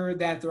 make sure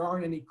that there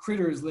aren't any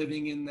critters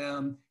living in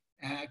them,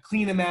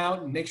 clean them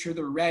out and make sure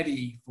they're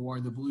ready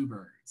for the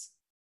bluebirds.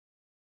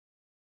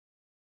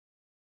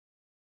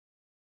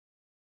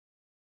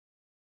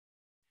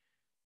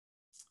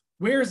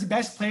 Where is the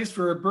best place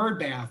for a bird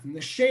bath, in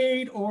the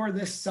shade or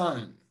the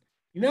sun?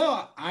 You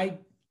know, I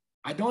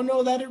don't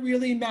know that it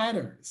really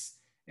matters.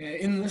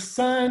 In the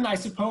sun, I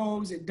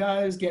suppose it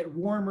does get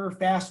warmer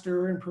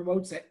faster and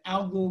promotes that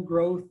algal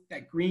growth,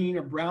 that green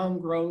or brown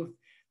growth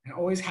that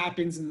always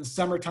happens in the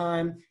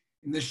summertime.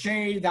 In the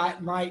shade,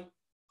 that might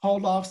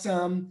hold off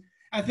some.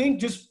 I think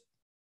just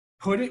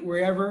put it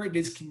wherever it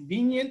is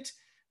convenient.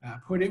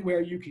 Put it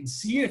where you can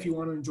see it if you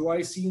want to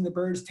enjoy seeing the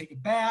birds take a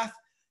bath.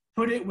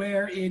 Put it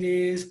where it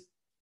is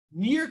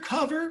near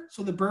cover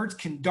so the birds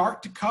can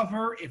dart to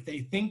cover if they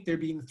think they're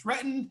being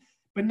threatened,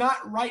 but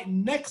not right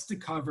next to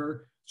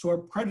cover so a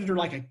predator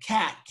like a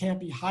cat can't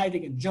be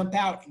hiding and jump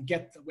out and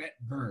get the wet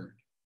bird.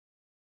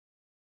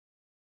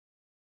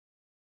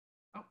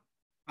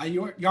 Oh,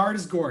 your yard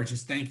is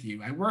gorgeous, thank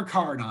you. I work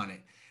hard on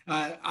it.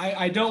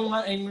 I don't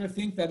want anyone to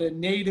think that a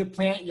native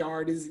plant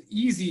yard is an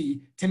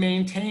easy to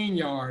maintain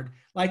yard.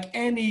 Like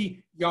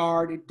any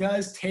yard, it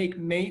does take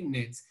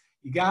maintenance.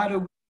 You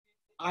gotta,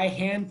 I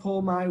hand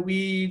pull my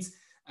weeds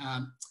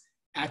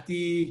at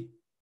the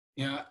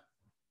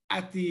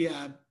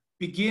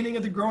beginning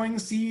of the growing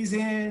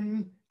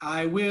season.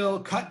 I will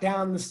cut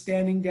down the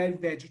standing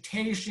dead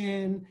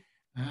vegetation.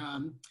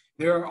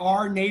 There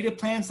are native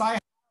plants I have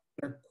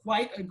that are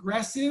quite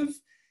aggressive.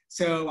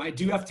 So I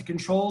do have to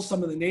control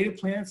some of the native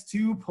plants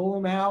too, pull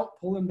them out,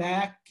 pull them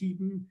back, keep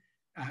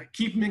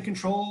them in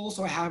control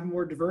so I have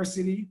more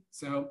diversity.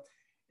 So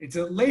it's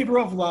a labor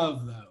of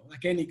love though,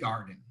 like any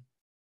garden.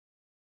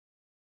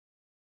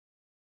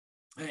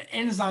 An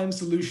enzyme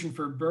solution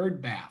for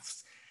bird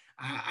baths.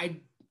 I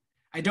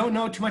don't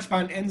know too much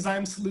about an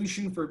enzyme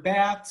solution for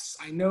baths.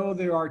 I know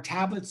there are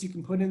tablets you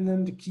can put in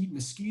them to keep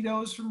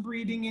mosquitoes from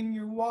breeding in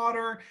your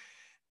water.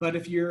 But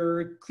if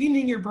you're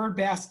cleaning your bird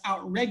baths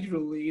out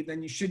regularly,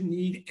 then you shouldn't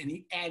need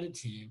any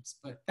additives.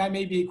 But that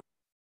may be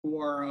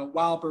for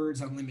Wild Birds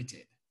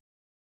Unlimited.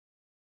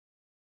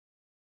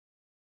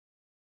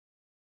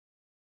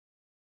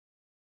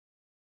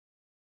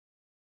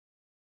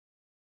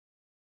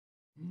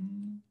 Let's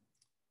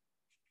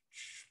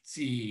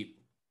see.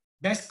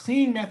 Best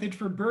cleaning method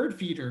for bird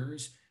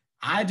feeders.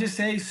 I just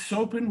say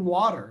soap and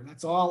water.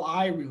 That's all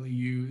I really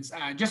use.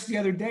 Just the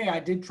other day, I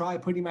did try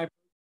putting my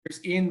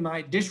in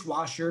my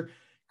dishwasher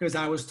because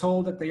I was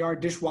told that they are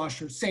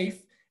dishwasher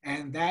safe,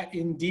 and that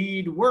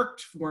indeed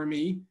worked for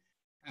me.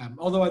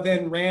 Although I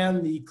then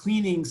ran the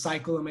cleaning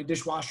cycle in my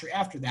dishwasher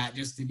after that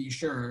just to be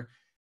sure.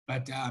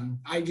 But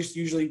I just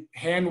usually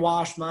hand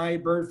wash my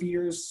bird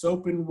feeders,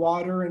 soap and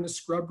water and a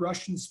scrub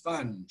brush and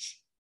sponge.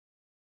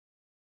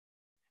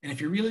 And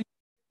if you're really,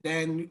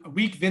 then a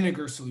weak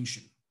vinegar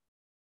solution.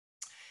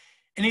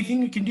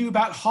 Anything you can do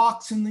about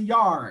hawks in the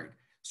yard.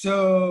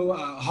 So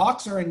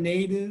hawks are a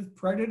native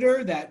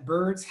predator that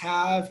birds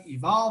have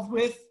evolved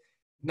with.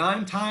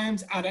 9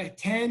 times out of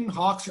 10,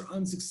 hawks are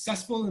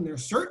unsuccessful in their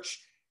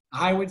search.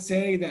 I would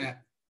say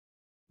that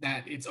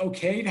it's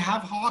okay to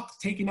have hawks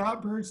taking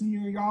out birds in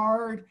your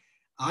yard.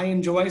 I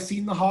enjoy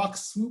seeing the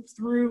hawks swoop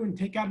through and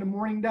take out a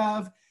mourning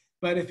dove.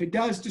 But if it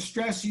does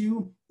distress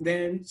you,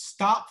 then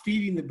stop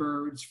feeding the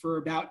birds for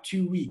about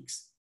 2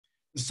 weeks.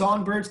 The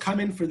songbirds come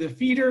in for the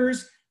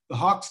feeders. The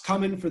hawks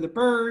come in for the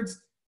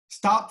birds.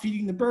 Stop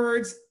feeding the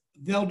birds,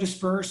 they'll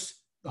disperse.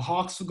 the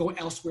hawks will go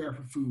elsewhere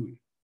for food.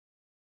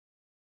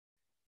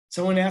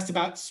 Someone asked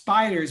about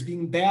spiders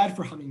being bad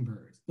for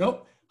hummingbirds.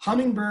 Nope.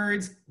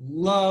 Hummingbirds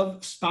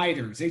love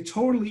spiders. They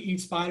totally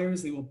eat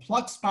spiders. They will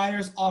pluck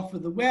spiders off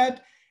of the web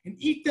and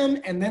eat them,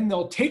 and then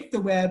they'll take the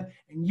web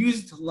and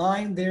use it to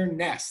line their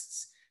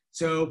nests.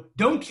 So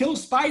don't kill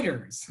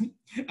spiders.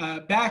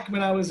 Back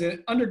when I was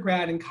an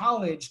undergrad in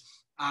college,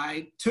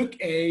 I took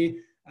a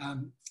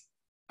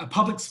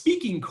public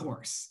speaking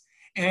course,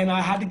 and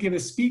I had to give a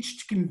speech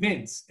to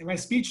convince. And my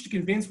speech to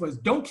convince was,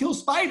 don't kill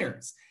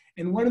spiders.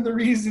 And one of the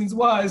reasons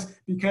was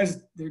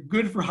because they're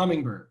good for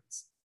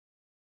hummingbirds.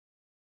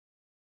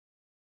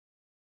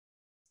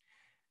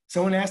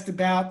 Someone asked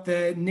about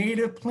the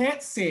native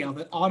plant sale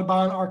that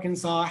Audubon,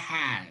 Arkansas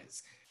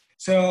has.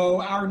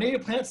 So our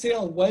native plant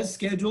sale was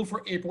scheduled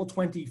for April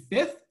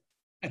 25th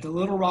at the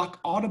Little Rock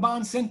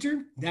Audubon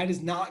Center. That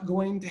is not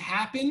going to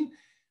happen.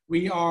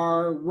 We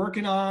are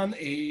working on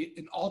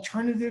an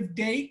alternative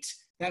date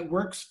that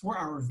works for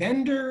our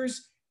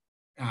vendors.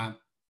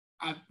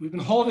 We've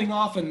been holding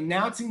off on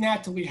announcing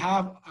that till we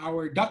have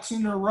our ducks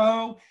in a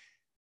row.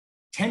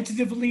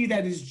 Tentatively,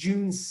 that is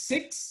June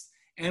 6th.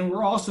 And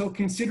we're also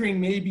considering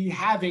maybe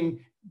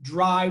having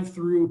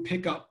drive-through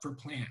pickup for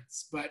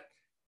plants. But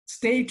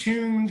stay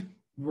tuned.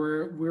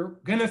 We're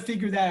going to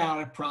figure that out,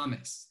 I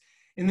promise.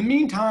 In the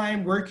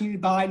meantime, working to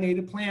buy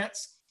native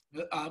plants.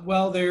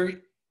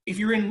 If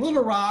you're in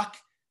Little Rock,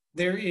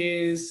 there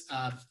is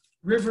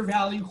River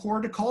Valley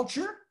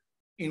Horticulture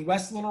in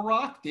West Little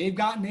Rock. They've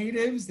got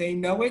natives. They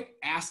know it.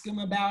 Ask them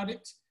about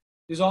it.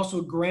 There's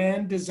also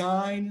Grand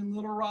Design in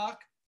Little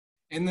Rock.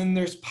 And then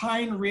there's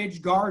Pine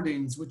Ridge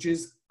Gardens, which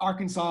is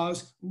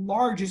Arkansas's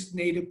largest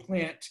native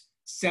plant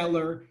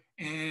seller.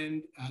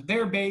 And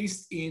they're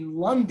based in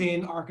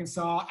London,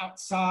 Arkansas,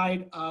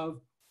 outside of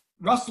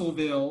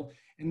Russellville.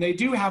 And they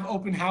do have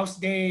open house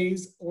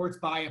days, or it's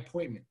by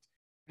appointment.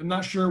 I'm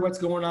not sure what's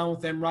going on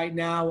with them right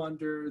now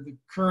under the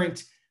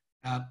current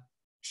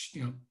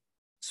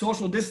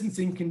social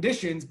distancing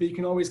conditions, but you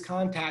can always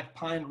contact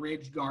Pine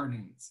Ridge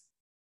Gardens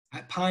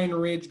at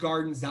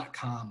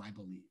pineridgegardens.com, I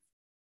believe.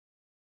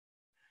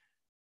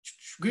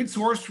 Good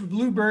source for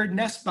bluebird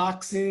nest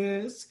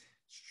boxes.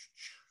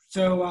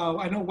 So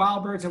I know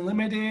Wild Birds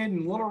Unlimited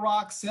and Little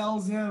Rock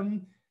sells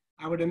them.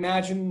 I would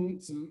imagine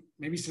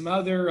maybe some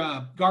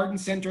other garden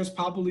centers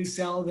probably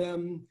sell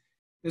them.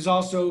 There's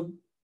also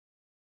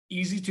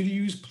easy to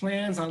use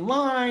plans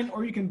online,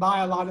 or you can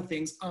buy a lot of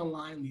things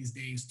online these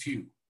days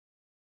too.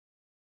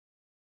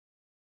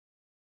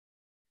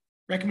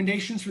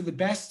 Recommendations for the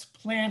best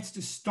plants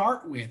to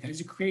start with as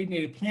you create a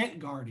native plant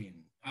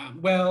garden.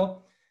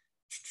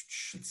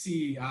 Let's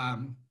see.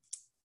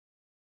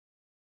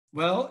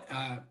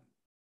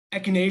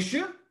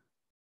 Echinacea,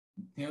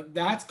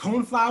 that's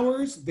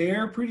coneflowers.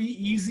 They're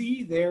pretty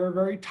easy. They're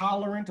very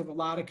tolerant of a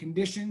lot of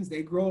conditions.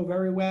 They grow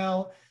very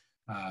well.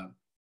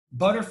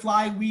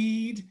 Butterfly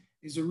weed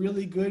is a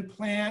really good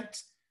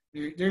plant.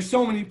 There's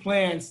so many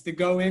plants to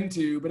go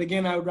into, but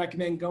again, I would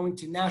recommend going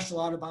to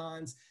National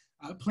Audubon's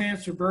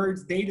Plants for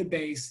Birds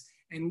database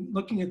and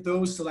looking at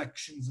those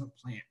selections of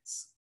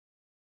plants.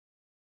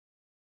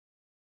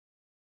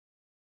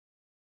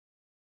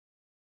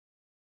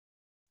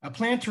 A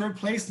plant to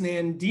replace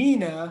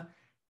Nandina.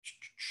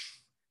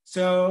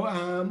 So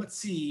let's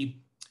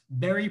see,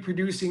 berry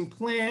producing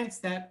plants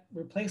that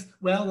replace,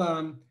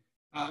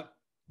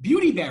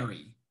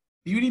 beautyberry.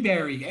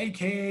 Beautyberry,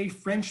 AKA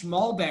French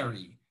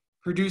mulberry,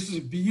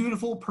 produces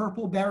beautiful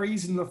purple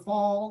berries in the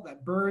fall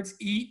that birds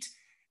eat.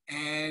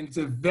 And it's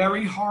a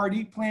very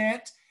hardy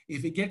plant.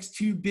 If it gets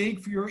too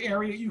big for your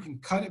area, you can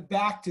cut it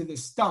back to the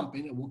stump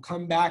and it will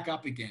come back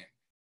up again.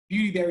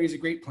 Beautyberry is a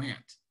great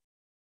plant.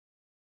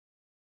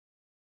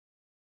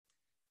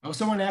 Oh,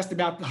 someone asked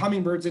about the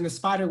hummingbirds and the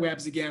spider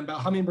webs again, about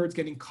hummingbirds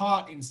getting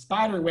caught in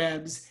spider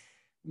webs.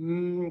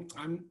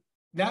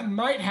 That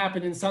might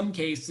happen in some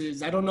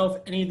cases. I don't know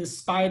if any of the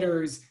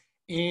spiders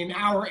in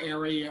our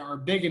area are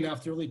big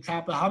enough to really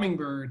trap a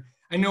hummingbird.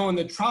 I know in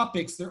the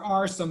tropics, there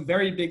are some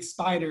very big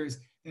spiders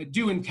that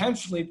do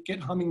intentionally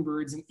get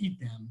hummingbirds and eat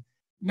them.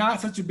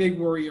 Not such a big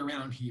worry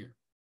around here.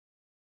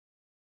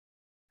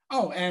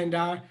 Oh, and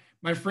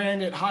my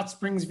friend at Hot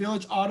Springs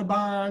Village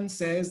Audubon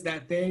says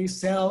that they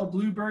sell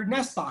bluebird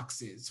nest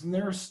boxes from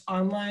their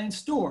online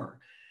store.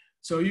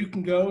 So you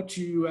can go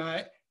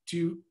to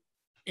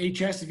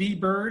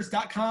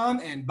hsvbirds.com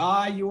and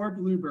buy your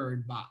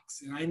bluebird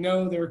box. And I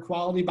know they're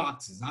quality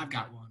boxes. I've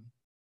got one.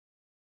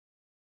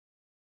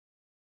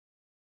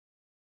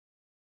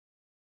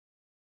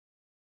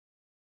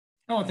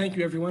 Oh, thank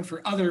you everyone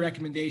for other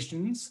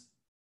recommendations.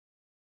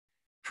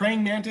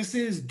 Praying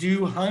mantises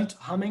do hunt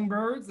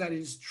hummingbirds. That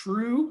is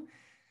true.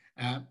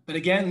 But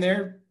again,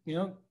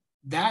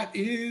 that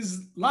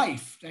is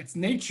life. That's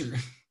nature.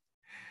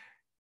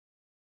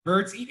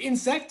 Birds eat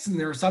insects, and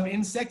there are some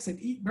insects that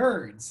eat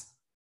birds.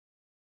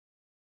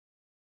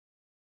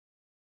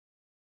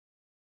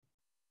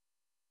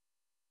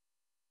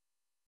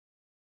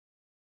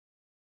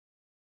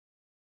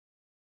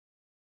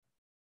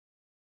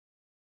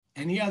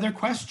 Any other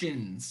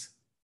questions?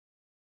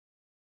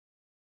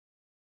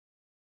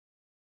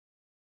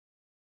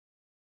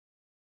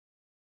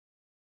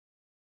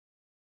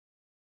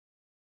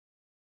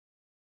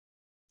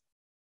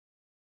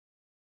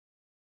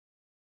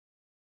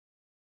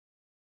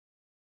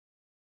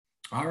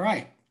 All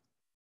right.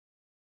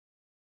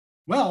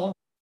 Well,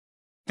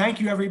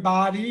 thank you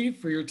everybody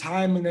for your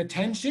time and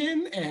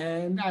attention.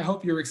 And I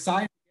hope you're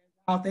excited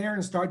out there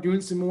and start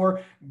doing some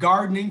more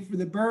gardening for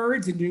the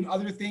birds and doing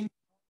other things,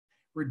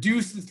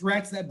 reduce the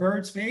threats that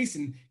birds face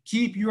and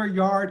keep your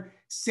yard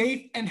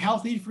safe and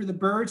healthy for the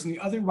birds and the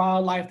other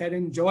wildlife that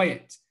enjoy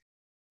it.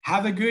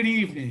 Have a good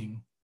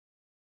evening.